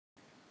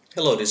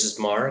Hello, this is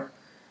Mark.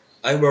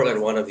 I work at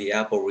one of the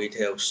Apple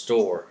retail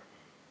store.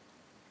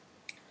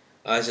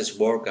 I just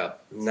woke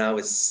up. Now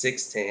it's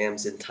 6 a.m.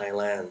 in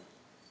Thailand.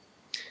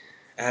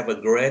 I have a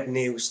great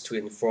news to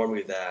inform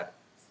you that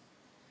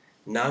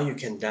now you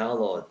can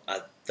download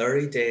a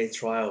 30-day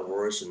trial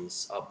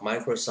versions of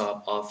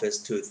Microsoft Office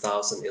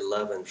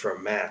 2011 for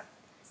Mac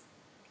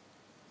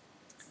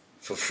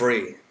for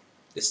free.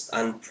 It's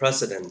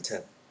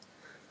unprecedented.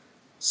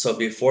 So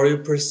before you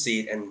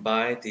proceed and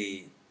buy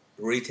the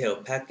retail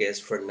package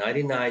for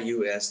 99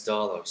 US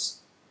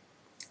dollars,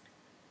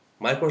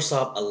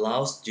 Microsoft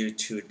allows you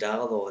to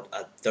download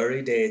a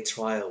 30-day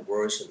trial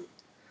version,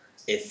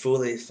 a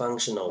fully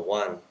functional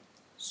one.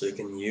 So you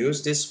can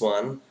use this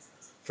one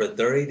for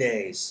 30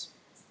 days.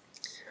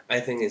 I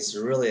think it's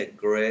really a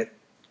great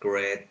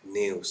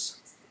news.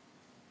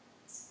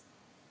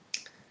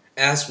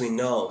 As we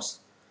know,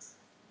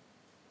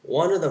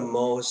 one of the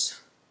most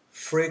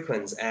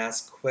frequent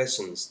asked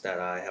questions that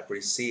I have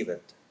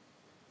received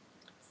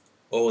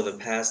over the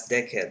past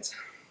decade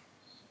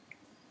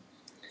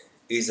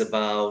is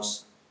about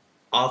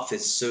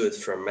Office Suite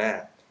for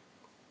Mac,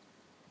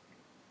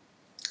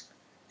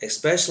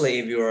 especially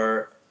if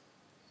you're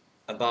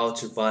about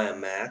to buy a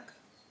Mac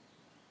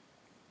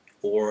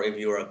or if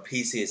you're a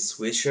PC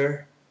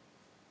switcher.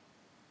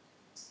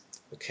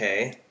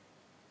 Okay.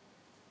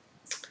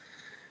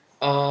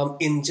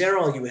 In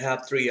general, you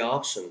have three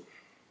options.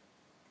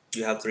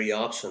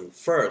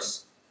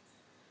 First,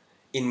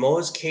 in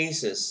most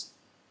cases,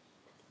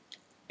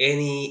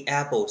 any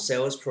Apple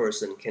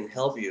salesperson can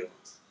help you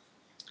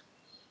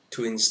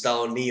to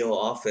install Neo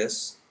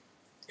Office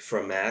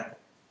for Mac,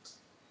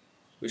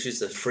 which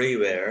is a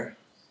freeware,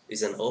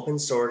 is an open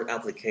source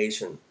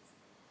application.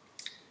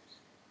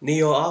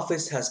 Neo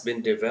Office has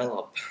been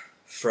developed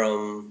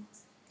from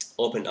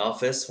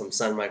OpenOffice from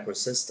Sun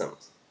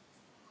Microsystems.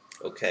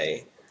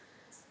 Okay,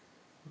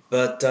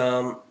 but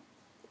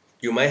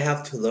you might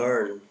have to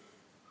learn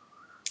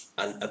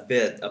a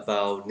bit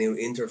about new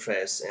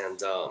interface,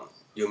 and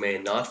you may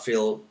not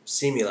feel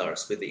similar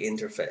with the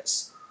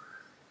interface.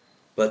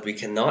 But we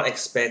cannot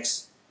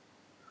expect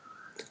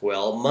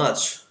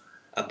much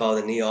about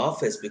the new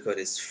office because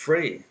it's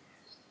free.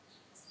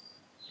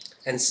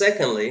 And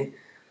secondly,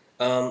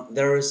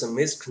 there is some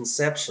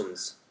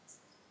misconceptions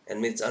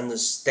and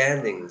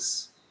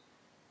misunderstandings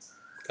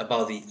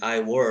about the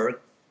iWork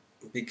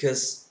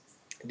because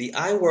the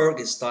iWork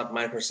is not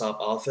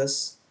Microsoft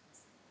Office.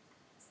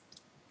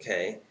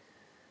 Okay,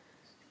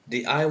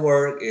 the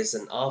iWork is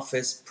an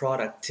office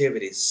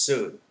productivity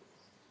suite,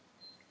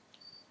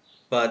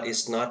 but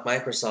it's not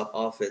Microsoft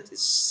Office.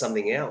 It's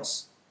something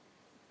else.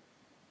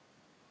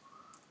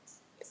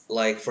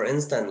 Like for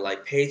instance,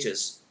 like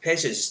Pages.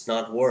 Pages is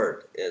not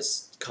Word.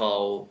 It's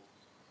called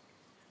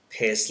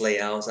Page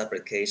Layouts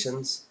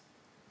applications.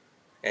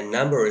 And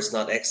Number is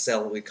not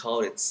Excel. We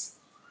call it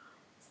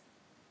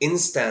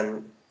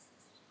instant,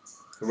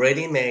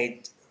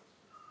 ready-made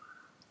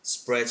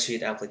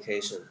spreadsheet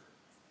application.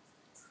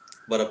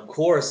 But of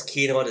course,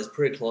 Keynote is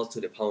pretty close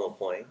to the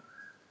PowerPoint.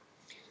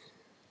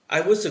 I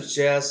would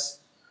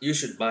suggest you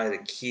should buy the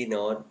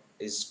Keynote.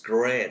 It's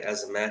great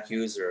as a Mac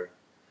user.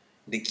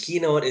 The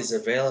Keynote is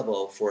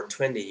available for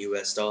 20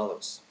 US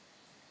dollars.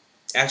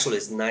 Actually,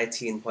 it's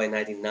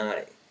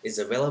 19.99. It's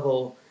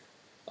available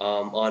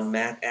on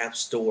Mac App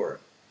Store.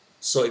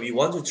 So if you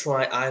want to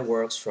try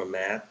iWorks from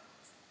Mac,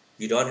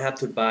 you don't have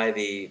to buy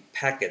the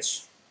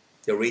package,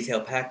 the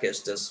retail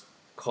package that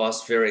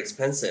costs very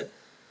expensive.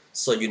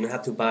 So you don't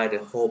have to buy the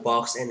whole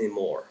box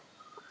anymore.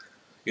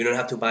 You don't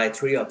have to buy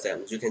three of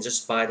them. You can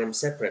just buy them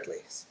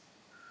separately.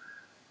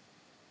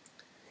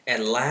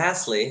 And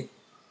lastly,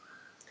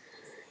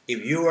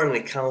 if you are an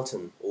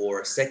accountant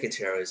or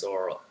secretary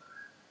or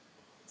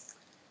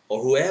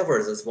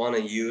whoever just want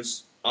to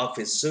use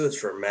Office suites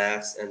for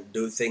Macs and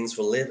do things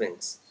for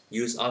livings,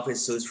 use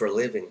Office suites for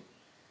living.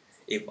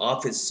 If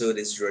Office suite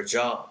is your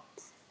job,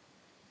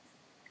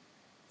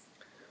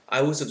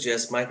 I would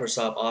suggest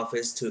Microsoft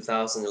Office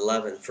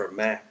 2011 for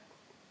Mac.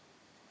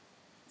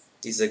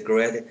 It's a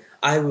great.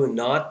 I will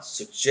not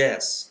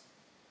suggest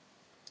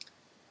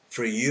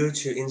for you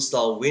to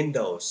install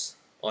Windows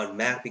on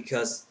Mac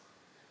because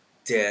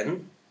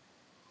then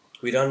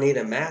we don't need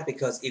a Mac,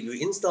 because if you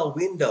install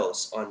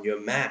Windows on your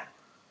Mac,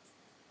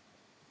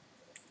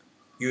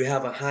 you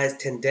have a high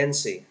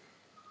tendency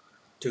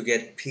to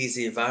get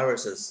PC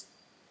viruses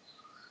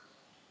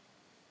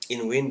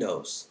in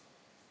Windows.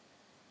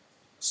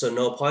 So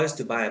no point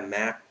to buy a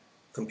Mac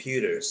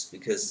computers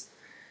because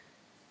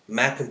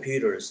Mac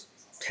computers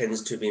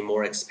tends to be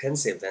more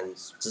expensive than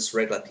just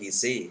regular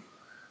PC.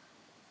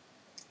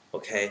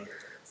 Okay,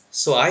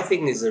 so I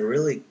think it's a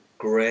really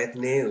great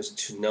news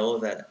to know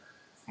that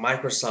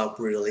Microsoft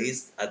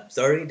released a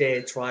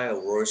 30-day trial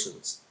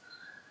versions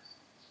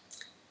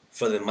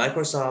for the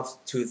Microsoft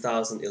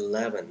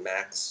 2011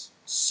 Mac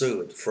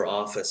suite for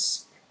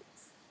Office.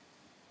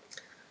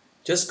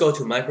 Just go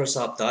to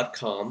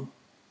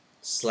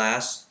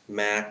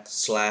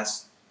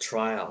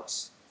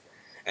microsoft.com/mac/trials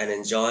and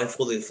enjoy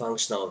fully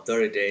functional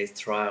 30-day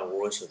trial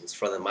versions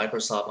for the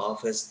Microsoft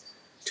Office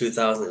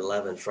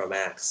 2011 from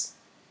Max.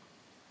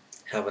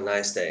 Have a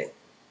nice day.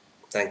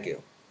 Thank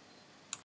you.